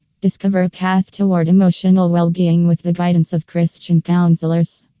Discover a path toward emotional well-being with the guidance of Christian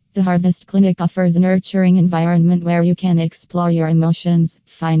counselors. The Harvest Clinic offers a nurturing environment where you can explore your emotions,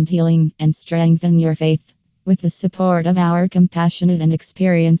 find healing, and strengthen your faith. With the support of our compassionate and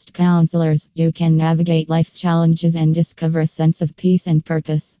experienced counselors, you can navigate life's challenges and discover a sense of peace and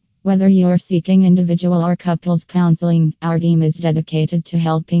purpose. Whether you're seeking individual or couples counseling, our team is dedicated to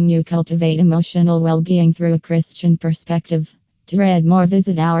helping you cultivate emotional well-being through a Christian perspective. To read more,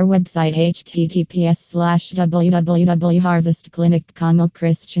 visit our website https://www.harvestclinic.com.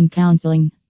 Christian Counseling.